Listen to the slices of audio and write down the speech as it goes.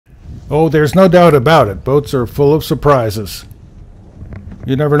Oh, there's no doubt about it. Boats are full of surprises.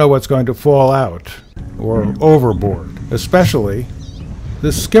 You never know what's going to fall out or overboard, especially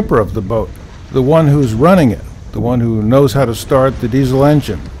the skipper of the boat, the one who's running it, the one who knows how to start the diesel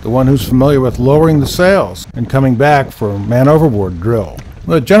engine, the one who's familiar with lowering the sails and coming back for man overboard drill.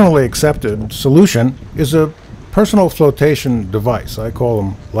 The generally accepted solution is a personal flotation device. I call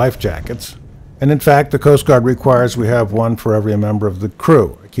them life jackets. And in fact, the Coast Guard requires we have one for every member of the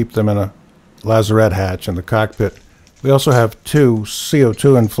crew. I keep them in a lazarette hatch in the cockpit. We also have 2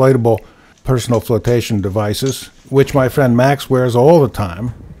 CO2 inflatable personal flotation devices, which my friend Max wears all the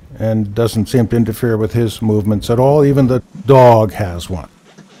time and doesn't seem to interfere with his movements at all. Even the dog has one.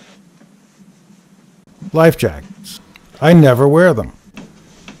 Life jackets. I never wear them.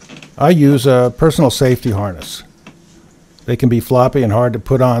 I use a personal safety harness. They can be floppy and hard to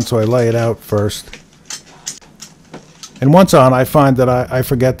put on, so I lay it out first. And once on, I find that I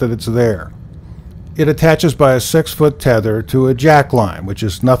forget that it's there. It attaches by a 6-foot tether to a jackline, which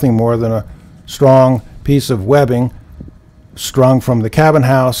is nothing more than a strong piece of webbing strung from the cabin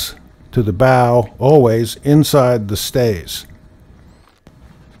house to the bow, always inside the stays.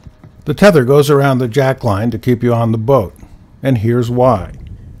 The tether goes around the jackline to keep you on the boat, and here's why.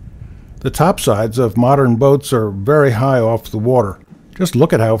 The topsides of modern boats are very high off the water. Just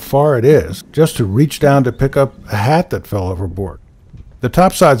look at how far it is, just to reach down to pick up a hat that fell overboard. The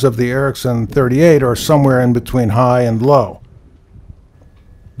topsides of the Erickson 38 are somewhere in between high and low.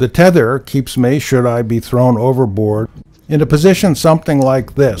 The tether keeps me, should I be thrown overboard, in a position something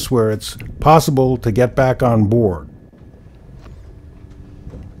like this, where it's possible to get back on board.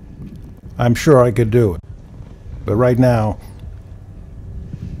 I'm sure I could do it. But right now,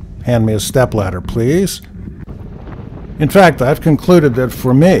 hand me a stepladder, please. In fact, I've concluded that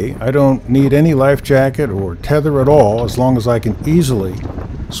for me, I don't need any life jacket or tether at all as long as I can easily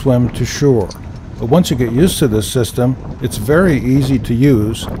swim to shore. But once you get used to this system, it's very easy to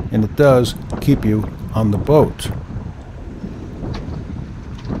use, and it does keep you on the boat.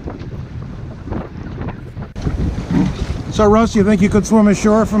 So, Russ, you think you could swim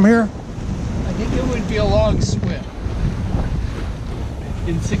ashore from here? I think it would be a long swim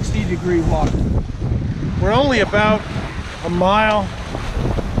in 60-degree water. We're only about a mile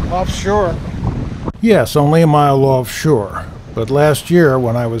offshore. Yes, only a mile offshore. But last year,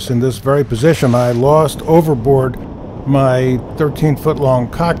 when I was in this very position, I lost overboard my 13-foot-long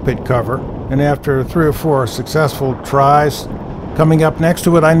cockpit cover, and after 3 or 4 successful tries coming up next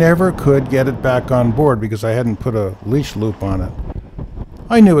to it, I never could get it back on board because I hadn't put a leash loop on it.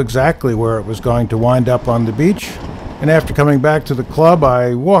 I knew exactly where it was going to wind up on the beach, and after coming back to the club,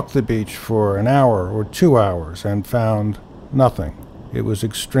 I walked the beach for an hour or 2 hours and found nothing. It was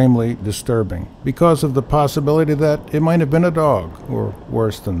extremely disturbing because of the possibility that it might have been a dog, or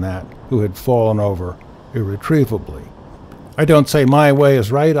worse than that, who had fallen over irretrievably. I don't say my way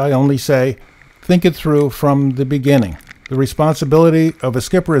is right, I only say think it through from the beginning. The responsibility of a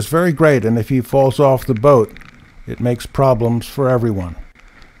skipper is very great, and if he falls off the boat, it makes problems for everyone.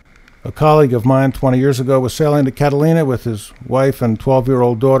 A colleague of mine 20 years ago was sailing to Catalina with his wife and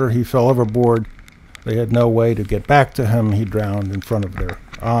 12-year-old daughter. He fell overboard. They had no way to get back to him. He drowned in front of their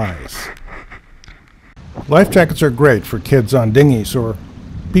eyes. Life jackets are great for kids on dinghies or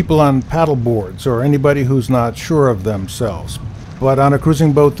people on paddle boards or anybody who's not sure of themselves. But on a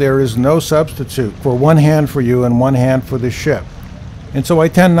cruising boat, there is no substitute for one hand for you and one hand for the ship. And so I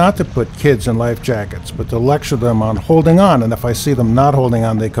tend not to put kids in life jackets, but to lecture them on holding on. And if I see them not holding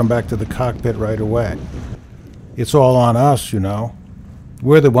on, they come back to the cockpit right away. It's all on us, you know.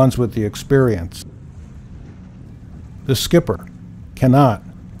 We're the ones with the experience. The skipper cannot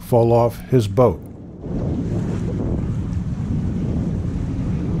fall off his boat.